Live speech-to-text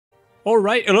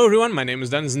Alright, hello everyone, my name is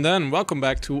Denizen and welcome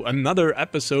back to another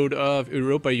episode of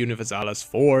Europa Universalis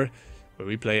IV, where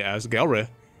we play as Gelre.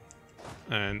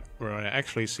 And where I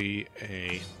actually see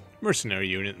a mercenary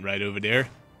unit right over there.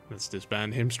 Let's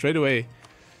disband him straight away,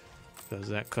 because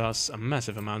that costs a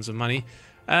massive amounts of money.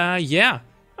 Yeah,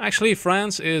 actually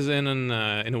France is in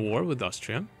a war with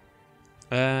Austria.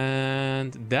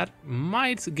 And that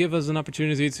might give us an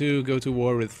opportunity to go to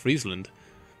war with Friesland.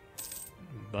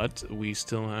 But we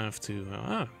still have to...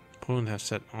 Poland has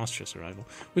set Austria's arrival.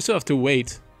 We still have to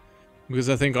wait, because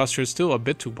I think Austria is still a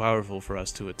bit too powerful for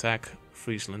us to attack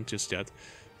Friesland just yet.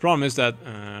 Problem is that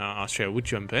Austria would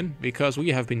jump in, because we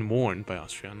have been warned by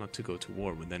Austria not to go to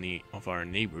war with any of our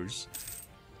neighbors.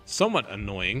 Somewhat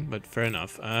annoying, but fair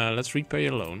enough. Let's repay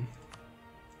a loan.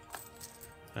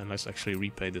 And let's actually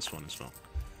repay this one as well.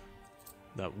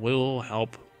 That will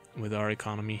help with our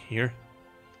economy here.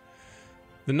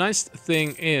 The nice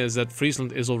thing is that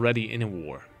Friesland is already in a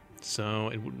war, so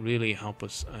it would really help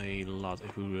us a lot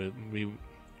if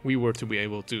we were to be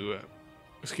able to,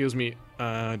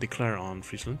 declare on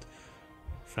Friesland.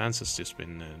 France has just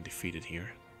been defeated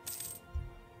here.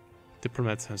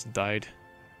 Diplomat has died.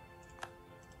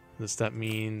 Does that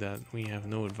mean that we have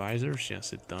no advisors?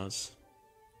 Yes, it does.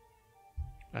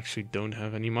 Actually, don't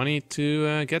have any money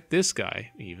to get this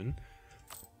guy even.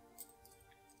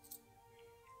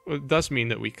 Well, it does mean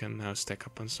that we can now stack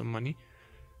up on some money.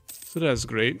 So that's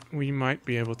great. We might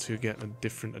be able to get a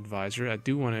different advisor. I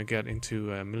do want to get into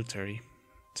military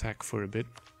tech for a bit.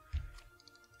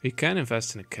 We can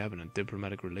invest in a cabinet,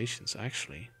 diplomatic relations,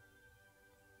 actually.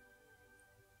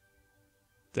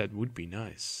 That would be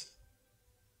nice.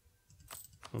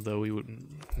 Although we would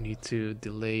need to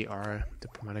delay our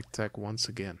diplomatic tech once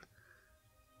again.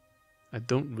 I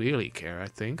don't really care, I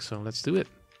think, so let's do it.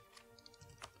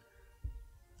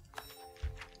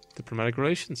 Diplomatic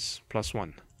relations,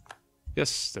 +1.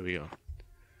 Yes, there we go.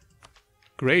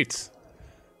 Great.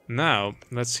 Now,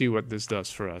 let's see what this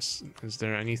does for us. Is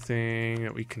there anything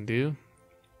that we can do?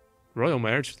 Royal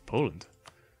marriage with Poland.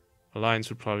 Alliance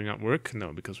would probably not work.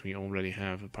 No, because we already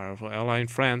have a powerful ally in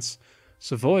France.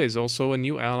 Savoy is also a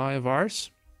new ally of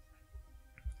ours.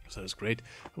 So that's great.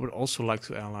 I would also like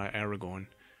to ally Aragon,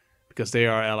 because they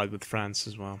are allied with France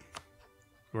as well.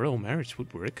 Royal marriage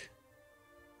would work.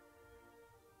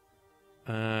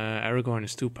 Aragorn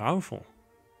is too powerful.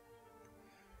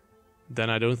 Then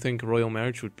I don't think royal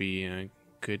marriage would be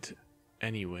good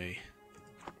anyway.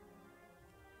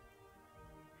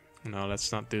 No,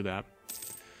 let's not do that.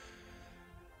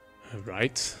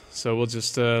 Right, so we'll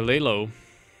just lay low.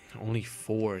 Only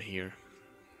 4 here.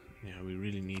 Yeah, we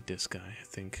really need this guy, I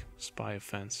think. Spy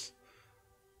offense.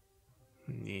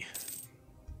 Yeah.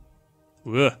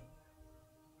 Ugh.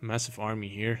 Massive army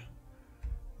here.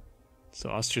 So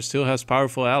Austria still has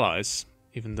powerful allies,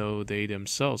 even though they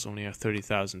themselves only have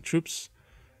 30,000 troops.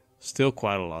 Still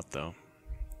quite a lot, though.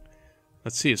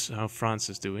 Let's see how France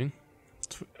is doing.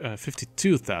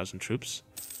 52,000 troops.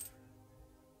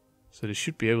 So they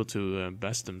should be able to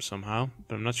best them somehow,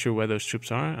 but I'm not sure where those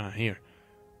troops are. Here,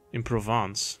 in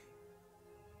Provence.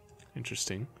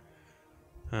 Interesting.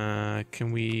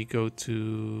 Can we go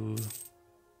to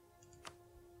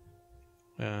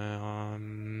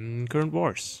current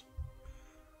wars?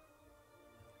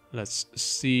 Let's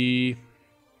see.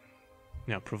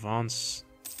 Yeah, Provence,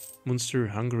 Munster,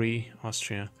 Hungary,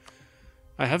 Austria.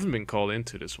 I haven't been called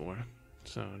into this war,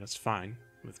 so that's fine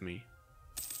with me.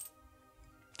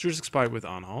 Truce expired with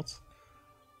Anhalt.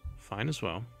 Fine as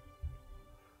well.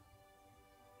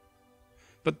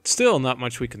 But still not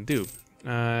much we can do.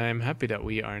 I'm happy that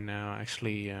we are now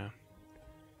actually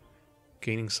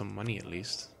gaining some money at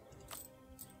least.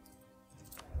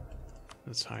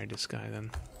 Let's hire this guy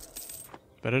then.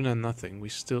 Better than nothing. We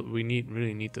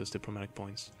really need those diplomatic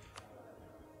points.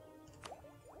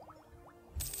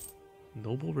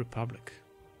 Noble Republic.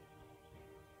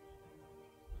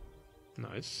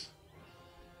 Nice.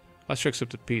 Austria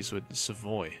accepted peace with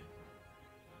Savoy.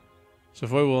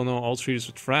 Savoy will know all treaties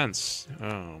with France.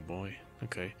 Oh boy.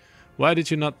 Okay. Why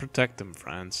did you not protect them,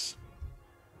 France?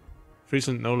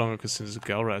 Friesland no longer considers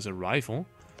Gelre as a rival.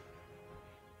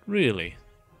 Really?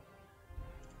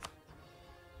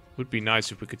 Would be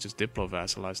nice if we could just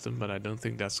diplo-vassalize them, but I don't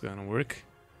think that's gonna work.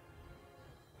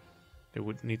 They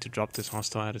would need to drop this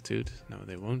hostile attitude. No,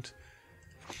 they won't.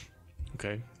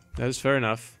 Okay, that is fair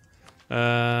enough.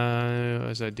 What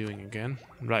was I doing again?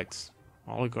 Right.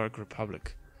 Oligarch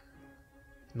Republic.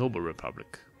 Noble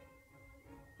Republic.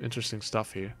 Interesting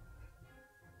stuff here.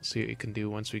 We'll see what we can do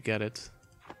once we get it.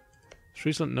 Is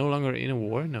Friesland no longer in a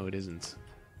war? No, it isn't.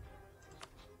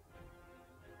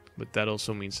 But that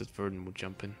also means that Verden would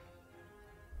jump in.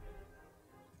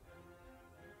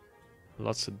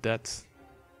 Lots of debt.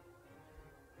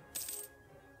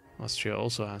 Austria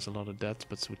also has a lot of debt,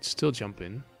 but would still jump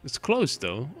in. It's close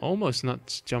though, almost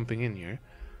not jumping in here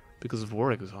because of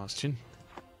war exhaustion.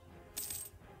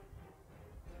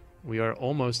 We are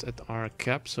almost at our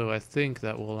cap, so I think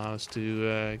that will allow us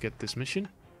to get this mission.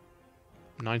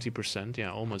 90%,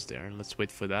 yeah, almost there. Let's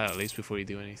wait for that at least before you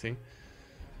do anything.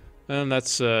 And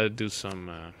let's do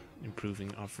some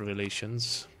improving of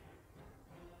relations.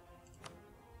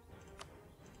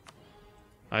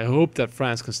 I hope that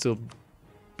France can still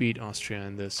beat Austria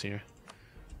in this here.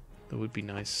 That would be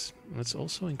nice. Let's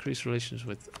also increase relations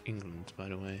with England, by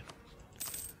the way.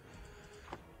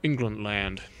 England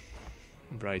land.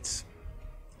 Right.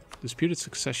 Disputed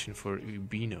succession for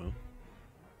Urbino.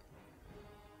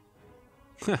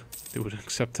 They would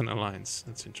accept an alliance.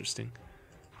 That's interesting.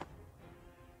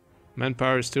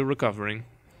 Manpower is still recovering.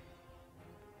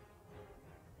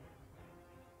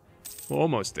 We're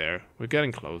almost there. We're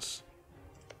getting close.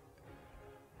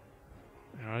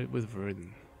 Alright, with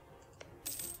Verdun.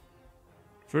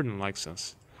 Verdun likes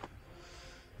us.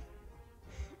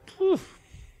 Whew.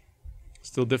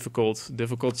 Still difficult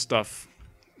stuff.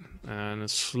 And a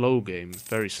slow game,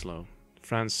 very slow.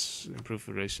 France improved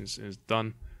relations is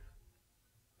done.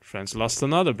 France lost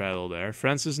another battle there.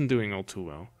 France isn't doing all too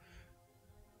well.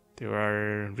 They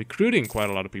are recruiting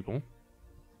quite a lot of people.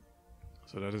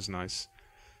 So that is nice.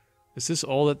 Is this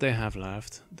all that they have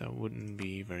left? That wouldn't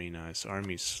be very nice.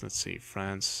 Armies, let's see,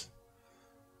 France.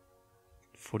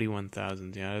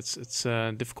 41,000, yeah, it's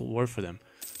a difficult war for them.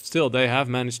 Still, they have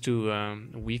managed to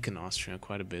weaken Austria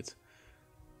quite a bit.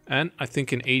 And I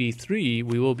think in 83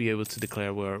 we will be able to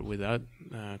declare war without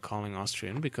calling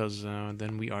Austrian, because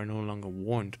then we are no longer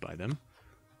warned by them.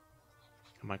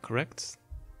 Am I correct?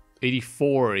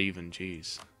 84 even,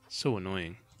 jeez. So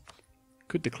annoying.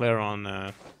 Could declare on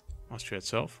Austria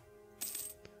itself.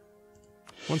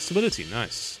 One stability,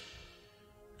 nice.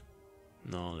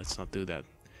 No, let's not do that.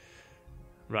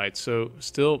 Right, so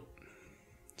still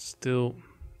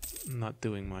not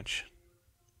doing much.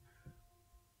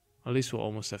 At least we'll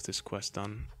almost have this quest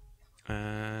done.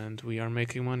 And we are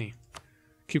making money.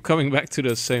 Keep coming back to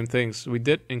the same things. We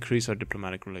did increase our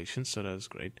diplomatic relations, so that is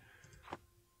great.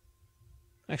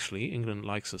 Actually, England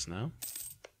likes us now.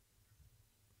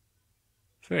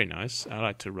 Very nice.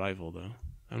 Allied to rival, though.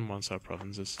 And wants our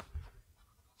provinces.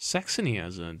 Saxony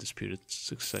has a disputed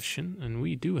succession, and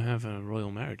we do have a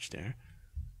royal marriage there.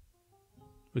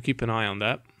 We keep an eye on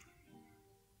that.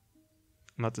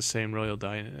 Not the same royal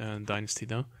dynasty,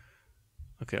 though.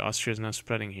 Okay, Austria is now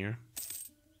spreading here.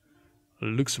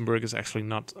 Luxembourg is actually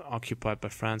not occupied by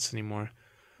France anymore.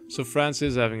 So France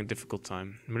is having a difficult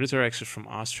time. Military access from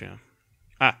Austria.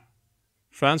 Ah!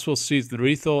 France will cede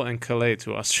Rethel and Calais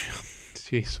to Austria.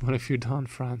 Jeez, what have you done,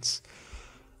 France?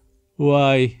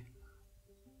 Why?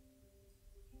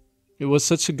 It was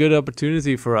such a good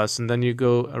opportunity for us, and then you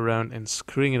go around and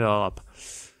screwing it all up.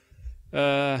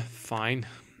 Fine.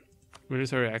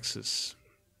 Military access.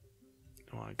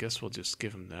 Well, I guess we'll just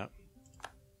give them that.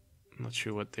 I'm not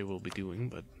sure what they will be doing,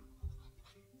 but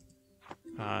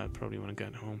I probably want to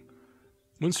get home.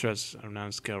 Munster has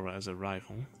announced Gelre as a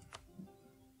rival.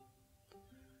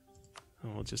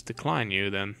 And we'll just decline you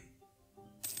then.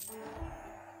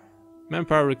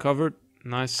 Manpower recovered.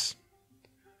 Nice.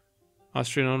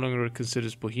 Austria no longer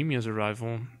considers Bohemia as a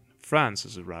rival. France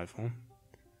as a rival.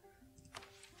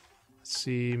 Let's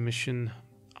see, mission.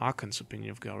 Aachen's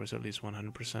opinion of Gelre is at least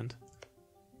 100%.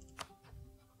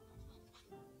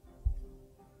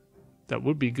 That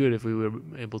would be good if we were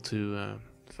able to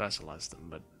vassalize them,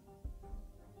 but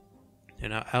they're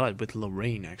now allied with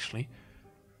Lorraine, actually.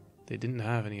 They didn't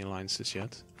have any alliances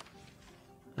yet.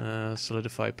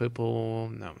 Solidify people.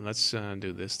 No, let's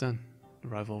do this then.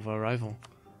 Rival of our rival.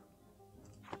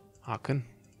 Aachen,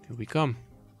 here we come.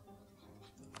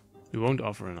 We won't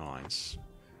offer an alliance.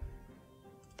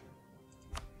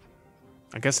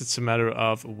 I guess it's a matter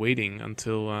of waiting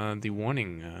until the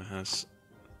warning has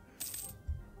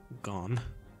gone.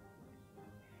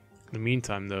 In the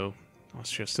meantime, though,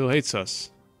 Austria still hates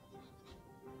us.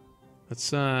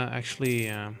 Let's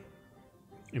actually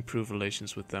improve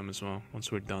relations with them as well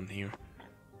once we're done here.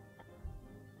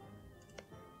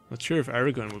 Not sure if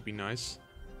Aragon would be nice.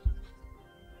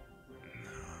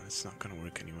 No, it's not gonna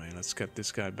work anyway. Let's get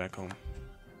this guy back home.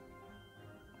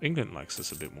 England likes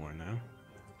us a bit more now.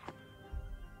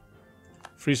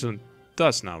 Friesland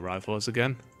does now rival us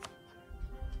again.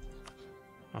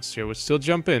 Austria would still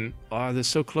jump in. Oh, they're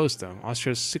so close though.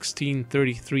 Austria's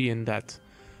 1633 in debt.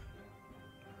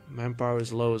 Manpower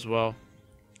is low as well.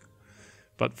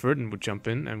 But Verdun would jump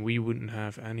in and we wouldn't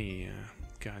have any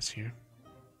guys here.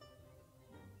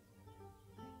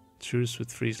 Truce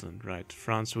with Friesland, right.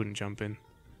 France wouldn't jump in.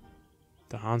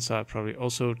 The Hansa probably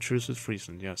also truce with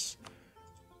Friesland, yes.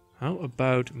 How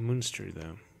about Munster,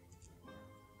 though?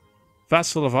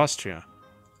 Vassal of Austria.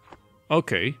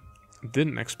 Okay.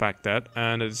 Didn't expect that,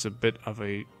 and it's a bit of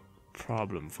a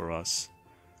problem for us.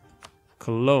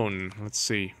 Cologne, let's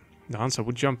see. The Hansa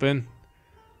would jump in,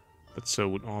 but so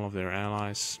would all of their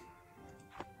allies.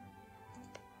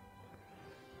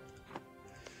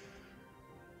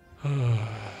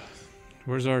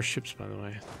 Where's our ships, by the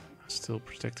way? Still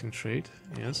protecting trade?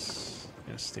 Yes.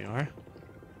 Yes, they are.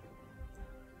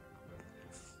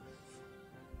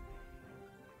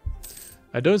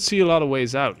 I don't see a lot of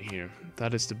ways out here.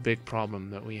 That is the big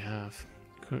problem that we have.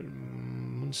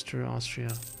 Munster, Austria.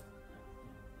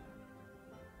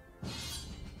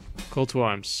 Call to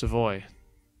arms, Savoy.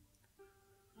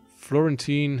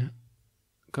 Florentine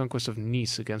conquest of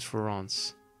Nice against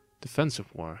Florence.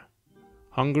 Defensive war.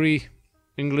 Hungary,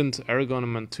 England, Aragon,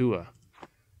 and Mantua.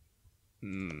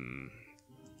 I'm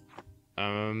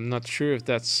not sure if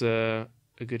that's a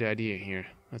good idea here.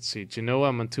 Let's see.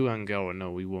 Genoa, Mantua, and Gelre.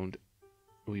 No, we won't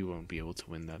be able to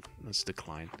win that. Let's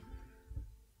decline.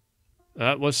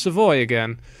 That was Savoy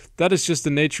again. That is just the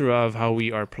nature of how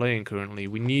we are playing currently.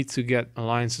 We need to get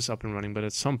alliances up and running, but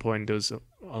at some point those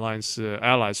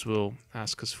allies will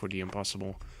ask us for the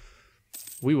impossible.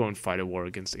 We won't fight a war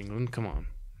against England. Come on.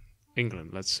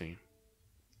 England, let's see.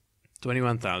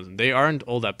 21,000. They aren't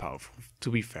all that powerful,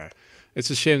 to be fair. It's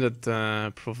a shame that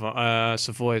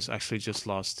Savoy has actually just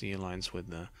lost the alliance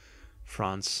with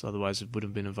France. Otherwise, it would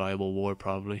have been a viable war,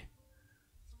 probably.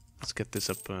 Let's get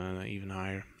this up even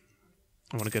higher.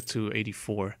 I want to get to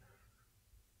 84.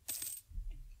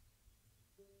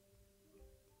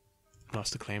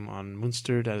 Lost a claim on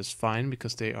Munster. That is fine,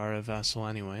 because they are a vassal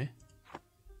anyway.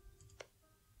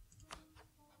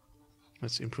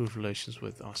 Let's improve relations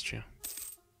with Austria.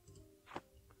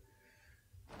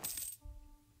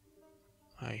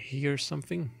 I hear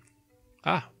something.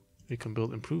 Ah, we can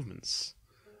build improvements.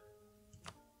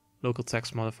 Local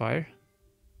tax modifier.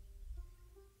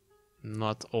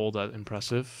 Not all that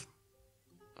impressive.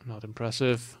 Not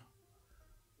impressive.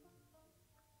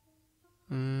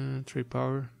 Trade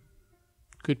power.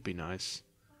 Could be nice.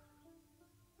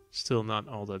 Still not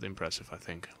all that impressive, I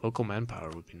think. Local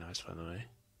manpower would be nice, by the way.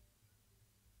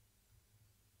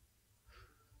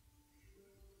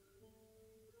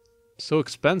 So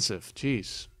expensive,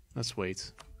 jeez. Let's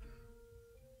wait.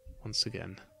 Once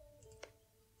again.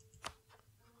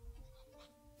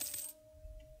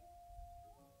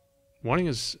 Warning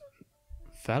is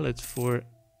valid for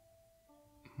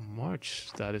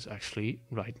March. That is actually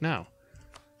right now.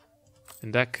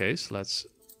 In that case, let's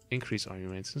increase our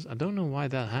maintenance. I don't know why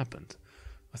that happened.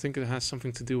 I think it has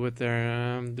something to do with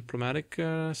their diplomatic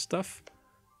stuff.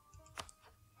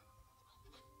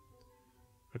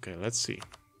 Okay, let's see.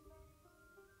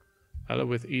 Ally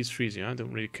with East Frisia. I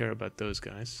don't really care about those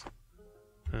guys.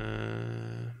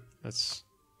 Let's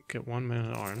get 1 man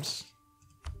at arms.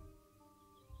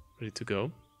 Ready to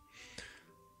go.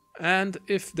 And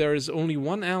if there is only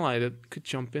one ally that could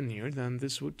jump in here, then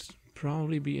this would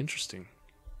probably be interesting.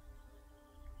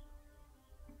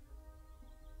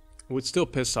 It would still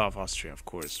piss off Austria, of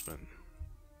course, but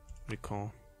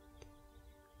recall.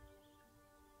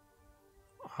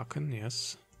 Aachen,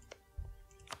 yes.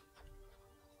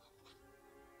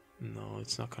 No,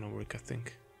 it's not gonna work, I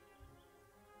think.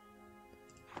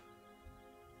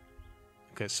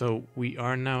 Okay, so we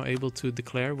are now able to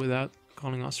declare without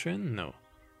calling Austrian? No.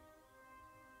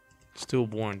 Still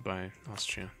warned by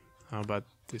Austria. How about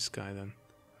this guy then?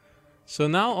 So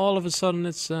now all of a sudden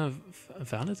it's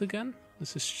valid again?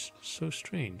 This is so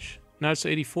strange. Now it's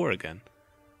 84 again.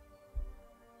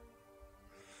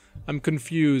 I'm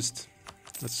confused.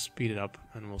 Let's speed it up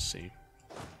and we'll see.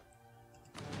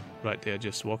 Right, they're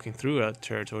just walking through a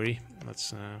territory.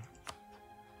 Let's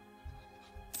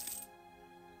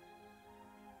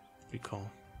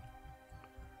recall.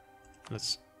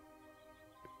 Let's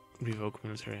revoke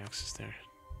military access there.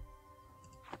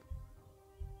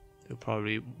 They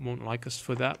probably won't like us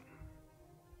for that.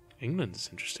 England is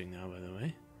interesting now, by the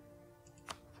way.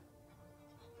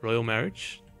 Royal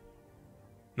marriage?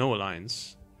 No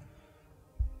alliance.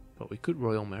 But we could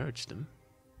royal marriage them.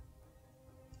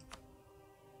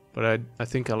 But I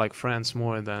think I like France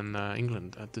more than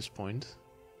England at this point.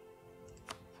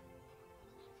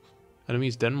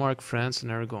 Enemies Denmark, France,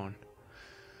 and Aragon.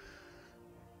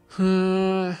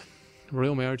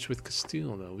 Royal marriage with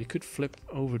Castile, though. We could flip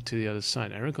over to the other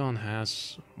side. Aragon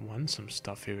has won some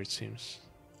stuff here, it seems.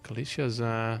 Galicia's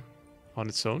on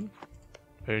its own.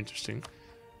 Very interesting.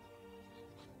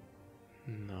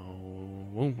 No,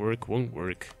 won't work, won't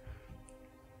work.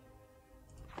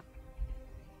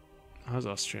 How's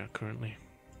Austria currently?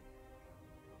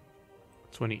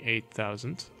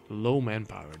 28,000. Low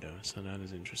manpower though, so that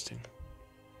is interesting.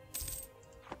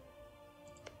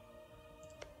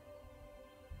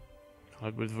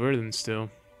 Hard with Verdun still.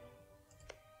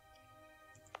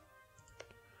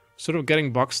 Sort of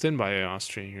getting boxed in by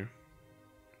Austria here.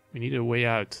 We need a way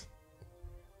out.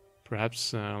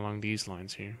 Perhaps along these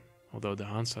lines here. Although the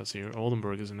Hansa's here.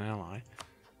 Oldenburg is an ally.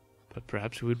 But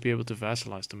perhaps we would be able to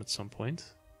vassalize them at some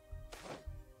point.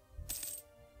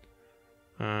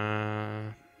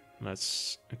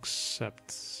 Let's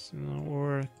accept,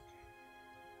 or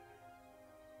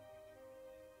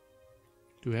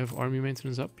do we have army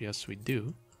maintenance up? Yes, we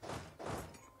do.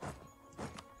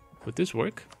 Would this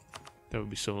work? That would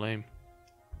be so lame.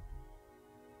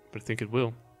 But I think it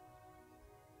will.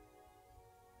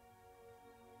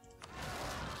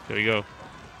 There we go.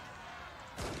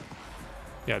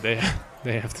 Yeah, they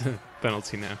have the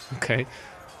penalty now. Okay.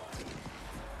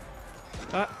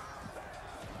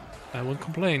 I won't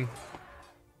complain.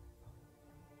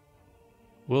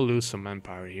 We'll lose some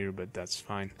manpower here, but that's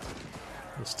fine.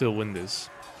 We'll still win this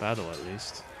battle at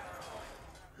least.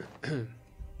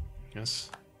 Yes.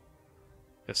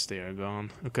 Yes, they are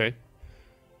gone. Okay.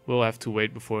 We'll have to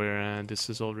wait before this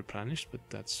is all replenished, but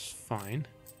that's fine.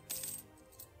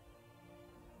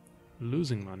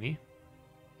 Losing money.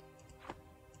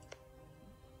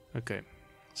 Okay.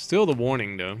 Still the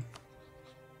warning though.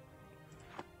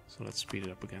 So let's speed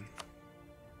it up again.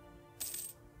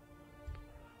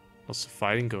 Lots of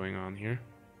fighting going on here.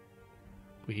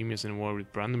 Bohemia's in war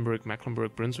with Brandenburg,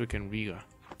 Mecklenburg, Brunswick, and Riga.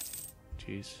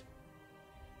 Jeez.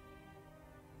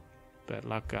 Bad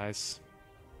luck, guys.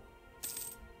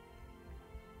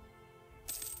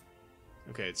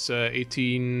 Okay, it's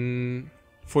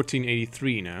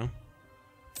 1483 now.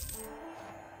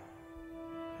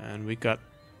 And we got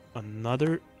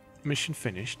another mission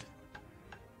finished.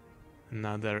 And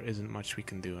now there isn't much we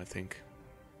can do, I think.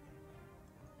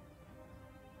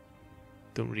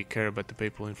 Don't really care about the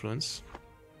papal influence.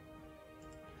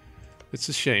 It's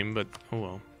a shame, but oh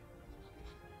well.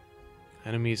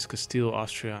 Enemies Castile,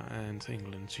 Austria, and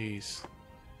England. Jeez.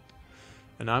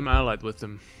 And I'm allied with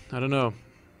them. I don't know.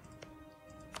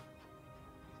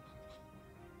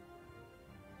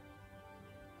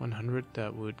 $100,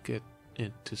 that would get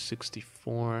it to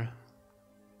 64.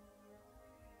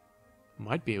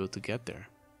 Might be able to get there.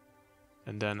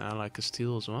 And then ally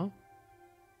Castile as well.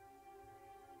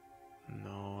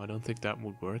 No, I don't think that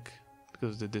would work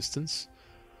because of the distance.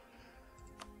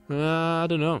 I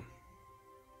don't know.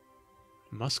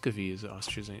 Muscovy is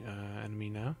Austria's enemy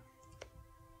now.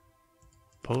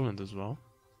 Poland as well.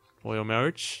 Royal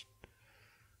marriage.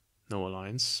 No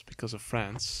alliance because of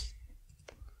France.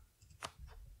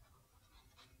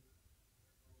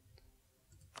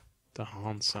 The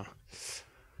Hansa.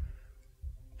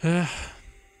 A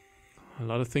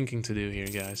lot of thinking to do here,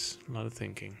 guys. A lot of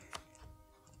thinking.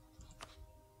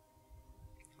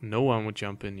 No one would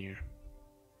jump in here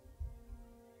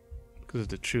because of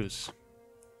the truce.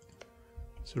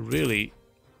 So really,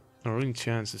 our only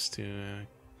chance is to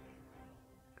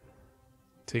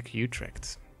take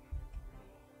Utrecht.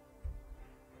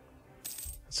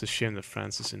 It's a shame that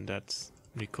France is in that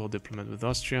recall diplomat with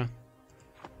Austria.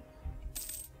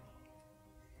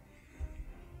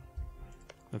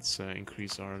 Let's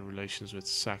increase our relations with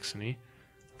Saxony.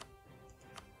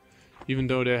 Even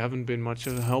though they haven't been much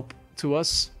of a help to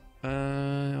us.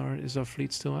 Or is our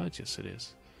fleet still out? Yes, it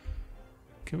is.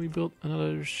 Can we build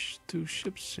another 2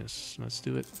 ships? Yes, let's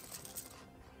do it.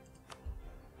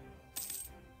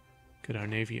 Get our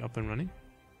navy up and running.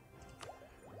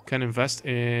 Can invest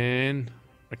in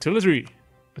artillery.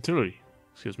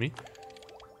 Excuse me.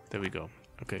 There we go.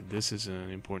 Okay, this is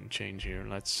an important change here.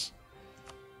 Let's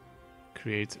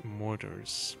create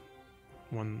mortars.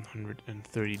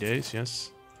 130 days,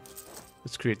 yes.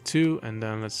 Let's create 2 and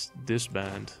then let's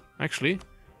disband. Actually,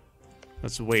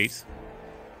 let's wait.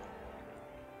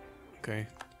 Okay.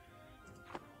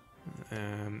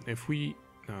 If we...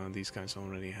 No, these guys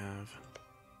already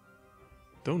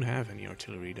don't have any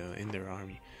artillery though in their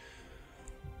army.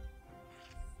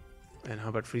 And how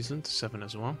about Friesland? 7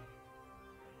 as well.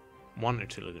 1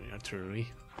 artillery.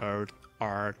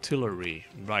 Artillery.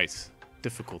 Right.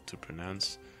 Difficult to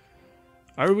pronounce.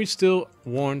 Are we still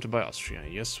warned by Austria?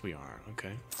 Yes, we are.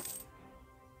 Okay.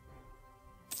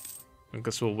 I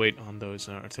guess we'll wait on those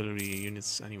artillery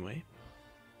units anyway.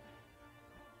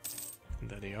 And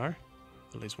there they are.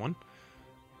 At least 1.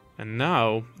 And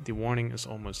now the warning is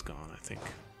almost gone, I think.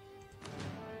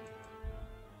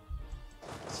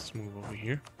 Let's move over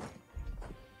here.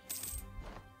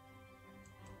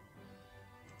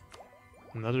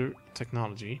 Another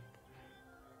technology.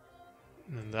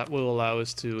 And that will allow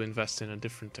us to invest in a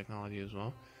different technology as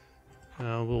well.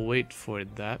 We'll wait for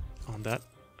that on that.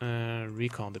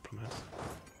 Recall diplomat.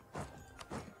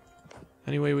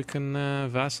 Anyway, we can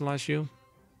vassalize you.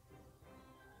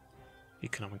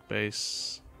 Economic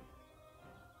base.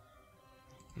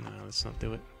 No, let's not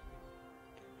do it.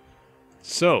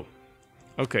 So,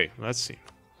 okay, let's see.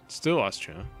 Still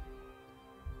Austria.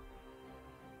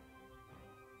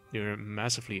 You're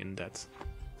massively in debt,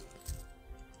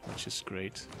 which is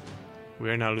great.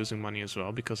 We're now losing money as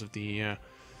well because of the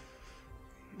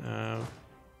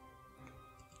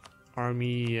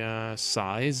army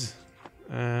size.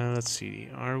 Let's see,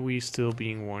 are we still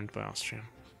being warned by Austria?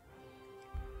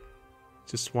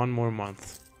 Just one more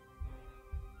month.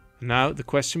 Now the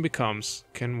question becomes,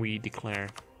 can we declare?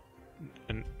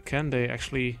 And can they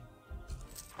actually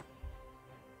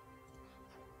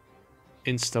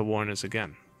insta-warn us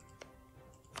again?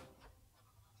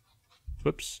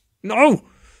 Whoops. No!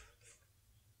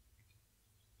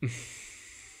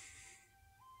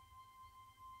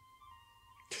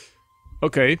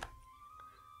 Okay.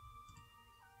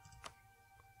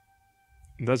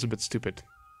 That's a bit stupid.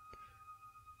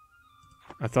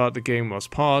 I thought the game was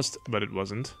paused, but it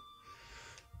wasn't.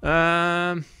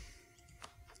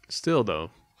 Still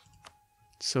though.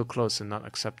 So close and not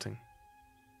accepting.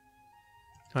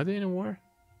 Are they in a war?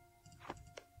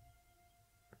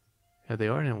 Yeah, they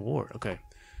are in a war. Okay.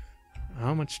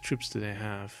 How much troops do they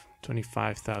have?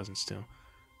 25,000 still.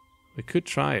 We could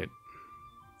try it.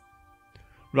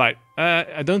 Right.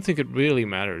 I don't think it really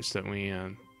matters that we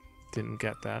didn't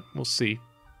get that. We'll see.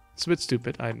 It's a bit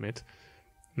stupid, I admit.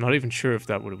 I'm not even sure if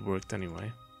that would have worked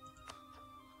anyway.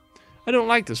 I don't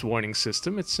like this warning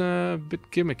system. It's a bit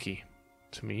gimmicky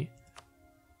to me.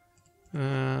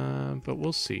 But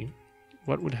we'll see.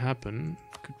 What would happen?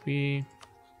 Could we...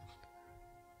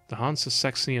 The Hansa,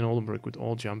 Saxony and Oldenburg would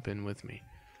all jump in with me.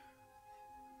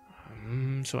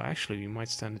 So actually we might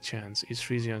stand a chance. East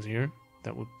Frisia is here.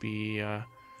 That would be...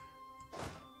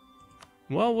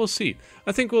 Well, we'll see.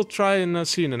 I think we'll try and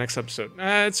see in the next episode.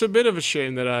 It's a bit of a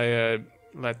shame that I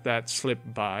let that slip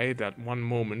by, that one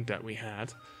moment that we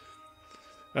had.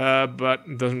 But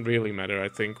it doesn't really matter, I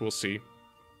think. We'll see.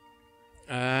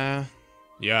 Yeah,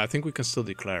 I think we can still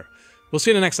declare. We'll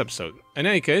see you in the next episode. In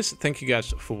any case, thank you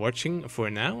guys for watching for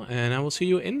now, and I will see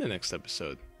you in the next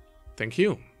episode. Thank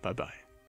you. Bye-bye.